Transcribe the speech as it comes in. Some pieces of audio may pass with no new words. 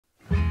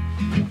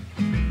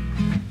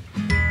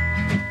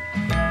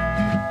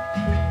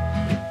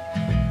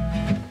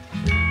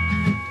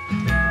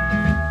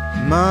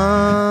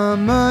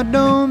Mama,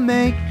 don't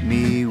make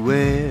me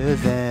wear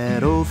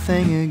that old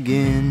thing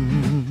again.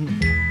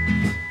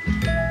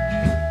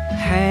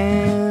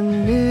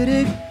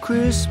 Hand-knitted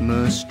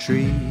Christmas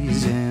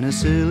trees and a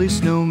silly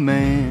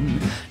snowman.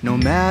 No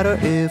matter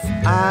if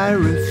I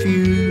refuse,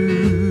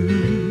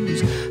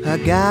 I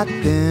got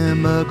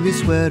them ugly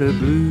sweater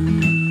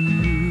blues.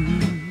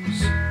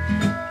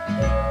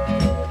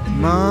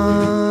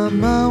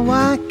 Mama,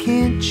 why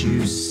can't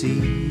you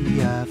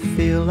see I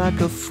feel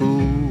like a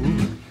fool?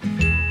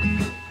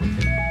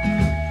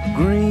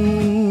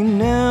 Green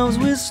elves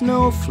with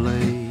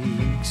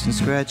snowflakes and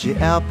scratchy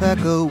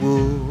alpaca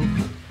wool.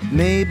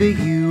 Maybe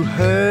you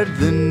heard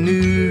the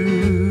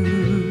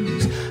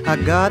news, I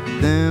got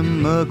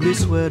them ugly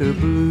sweater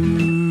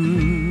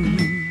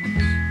blues.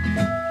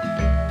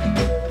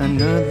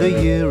 Another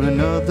year,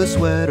 another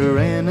sweater,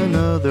 and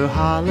another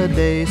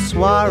holiday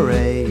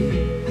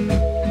soiree.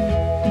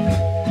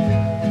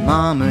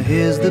 Mama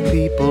hears the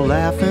people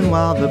laughing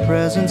while the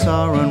presents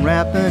are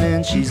unwrapping,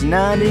 and she's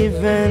not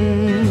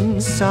even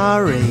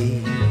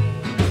sorry.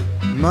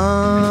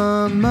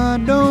 Mama,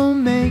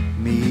 don't make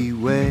me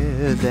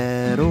wear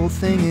that old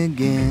thing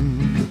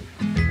again.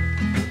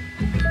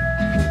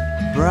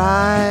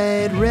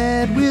 Bright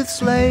red with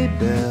sleigh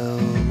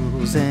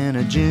bells and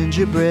a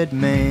gingerbread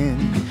man,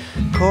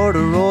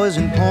 corduroys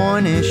and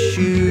pointy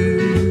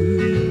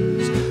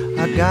shoes,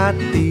 I got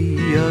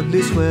the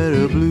ugly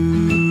sweater blues.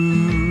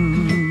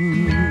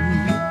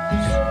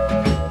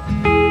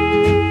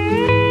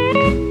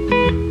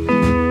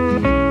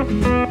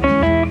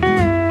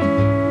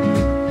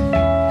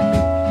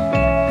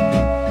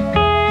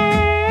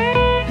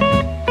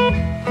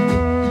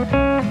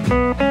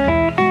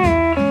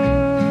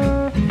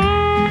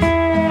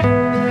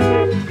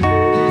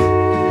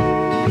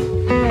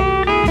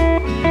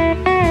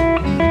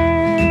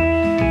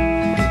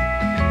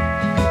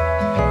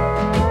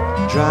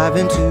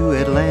 Driving to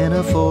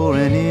Atlanta for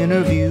an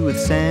interview with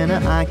Santa,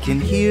 I can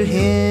hear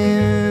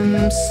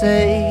him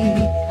say,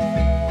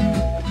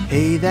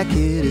 hey, that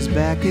kid is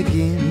back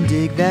again,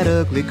 dig that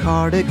ugly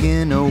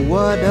cardigan, oh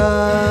what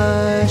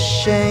a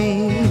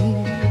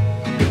shame.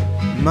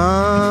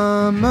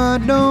 Mama,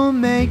 don't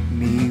make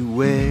me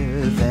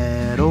wear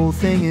that old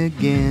thing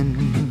again.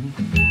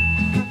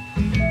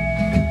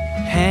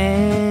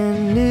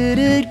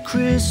 Hand-knitted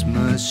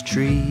Christmas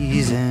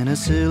trees and a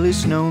silly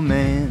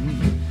snowman.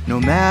 No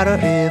matter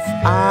if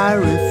I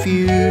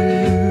refuse,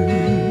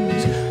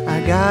 I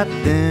got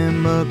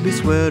them ugly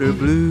sweater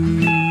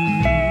blues.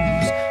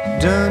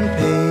 Done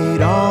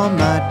paid all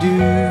my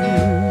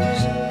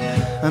dues,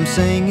 I'm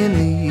singing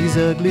these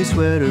ugly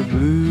sweater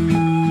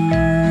blues.